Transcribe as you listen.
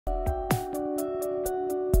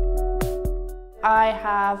I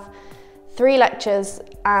have 3 lectures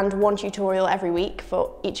and 1 tutorial every week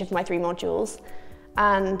for each of my 3 modules.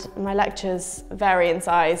 And my lectures vary in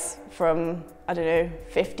size from, I don't know,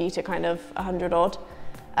 50 to kind of 100 odd.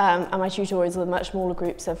 And my tutorials are much smaller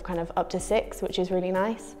groups of kind of up to 6, which is really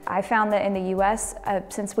nice. I found that in the US,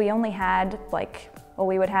 since we only had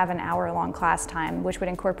we would have an hour-long class time, which would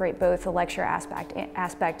incorporate both the lecture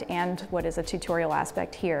aspect and what is a tutorial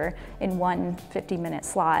aspect here in one 50-minute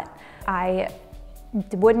slot. I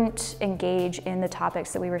wouldn't engage in the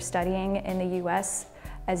topics that we were studying in the US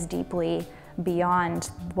as deeply beyond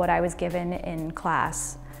what I was given in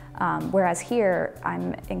class. Whereas here,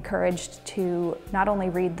 I'm encouraged to not only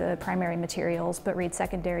read the primary materials, but read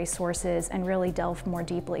secondary sources and really delve more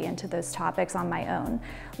deeply into those topics on my own.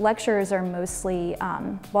 Lectures are mostly,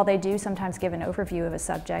 while they do sometimes give an overview of a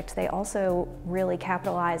subject, they also really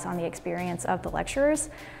capitalize on the experience of the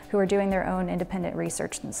lecturers who are doing their own independent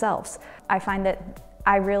research themselves. I find that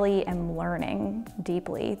I really am learning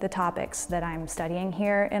deeply the topics that I'm studying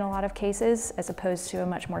here in a lot of cases, as opposed to a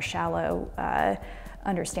much more shallow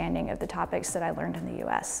understanding of the topics that I learned in the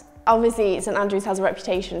US. Obviously, St Andrews has a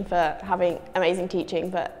reputation for having amazing teaching,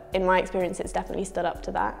 but in my experience, it's definitely stood up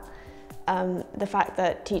to that. The fact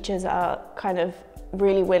that teachers are kind of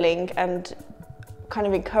really willing and kind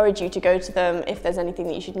of encourage you to go to them if there's anything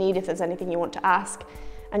that you should need, if there's anything you want to ask,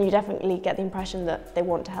 and you definitely get the impression that they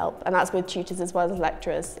want to help. And that's with tutors as well as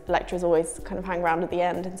lecturers. Lecturers always kind of hang around at the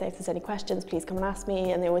end and say, if there's any questions, please come and ask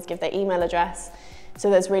me, and they always give their email address. So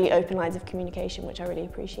there's really open lines of communication, which I really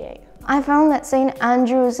appreciate. I found that St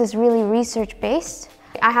Andrews is really research-based.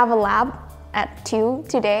 I have a lab at 2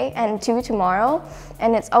 today and 2 tomorrow,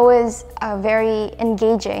 and it's always very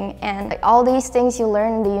engaging. And all these things you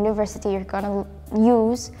learn in the university you're gonna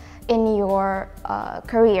use in your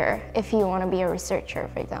career if you want to be a researcher,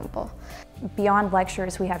 for example. Beyond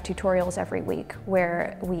lectures, we have tutorials every week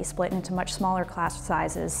where we split into much smaller class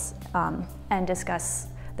sizes and discuss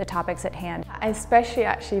the topics at hand. I especially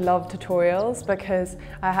actually love tutorials because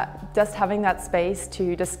just having that space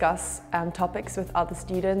to discuss topics with other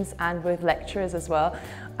students and with lecturers as well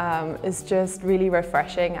is just really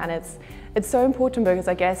refreshing, and it's so important because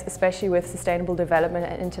I guess especially with sustainable development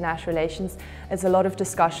and international relations, there's a lot of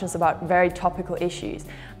discussions about very topical issues,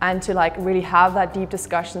 and to really have that deep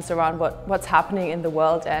discussions around what's happening in the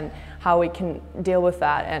world and how we can deal with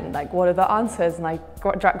that, and what are the answers, and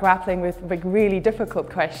grappling with really difficult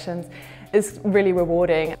questions is really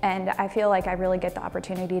rewarding. And I feel like I really get the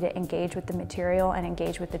opportunity to engage with the material and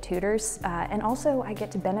engage with the tutors, and also I get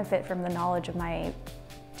to benefit from the knowledge of my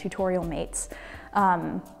tutorial mates.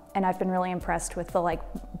 And I've been really impressed with the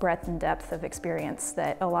breadth and depth of experience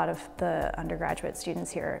that a lot of the undergraduate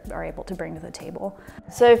students here are able to bring to the table.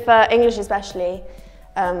 So for English especially,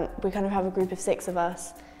 we kind of have a group of 6 of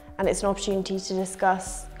us, and it's an opportunity to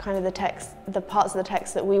discuss kind of the parts of the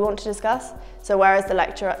text that we want to discuss. So whereas the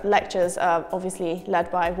lectures are obviously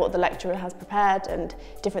led by what the lecturer has prepared and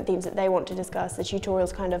different themes that they want to discuss, the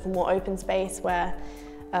tutorial's kind of a more open space where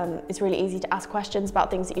it's really easy to ask questions about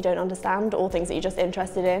things that you don't understand or things that you're just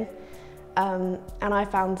interested in. And I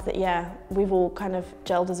found that, yeah, we've all kind of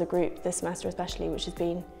gelled as a group this semester especially, which has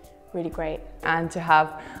been really great. And to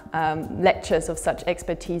have lecturers of such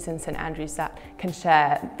expertise in St Andrews that can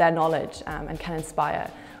share their knowledge and can inspire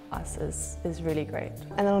us is really great.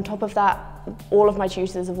 And then on top of that, all of my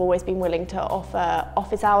tutors have always been willing to offer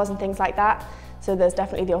office hours and things like that. So there's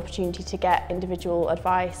definitely the opportunity to get individual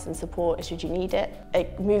advice and support should you need it.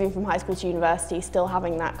 Moving from high school to university, still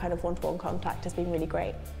having that kind of one-to-one contact has been really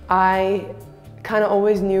great. I kind of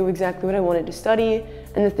always knew exactly what I wanted to study,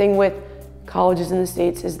 and the thing with colleges in the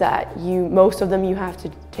States is that most of them you have to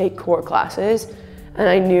take core classes, and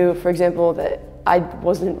I knew, for example, that I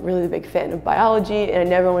wasn't really a big fan of biology and I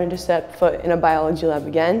never wanted to set foot in a biology lab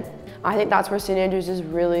again. I think that's where St Andrews is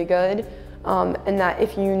really good. And that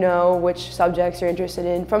if you know which subjects you're interested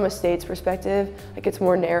in from a state's perspective, it's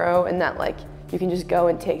more narrow, and that you can just go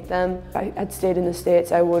and take them. If I had stayed in the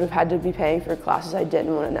States, I would have had to be paying for classes I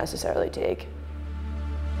didn't want to necessarily take.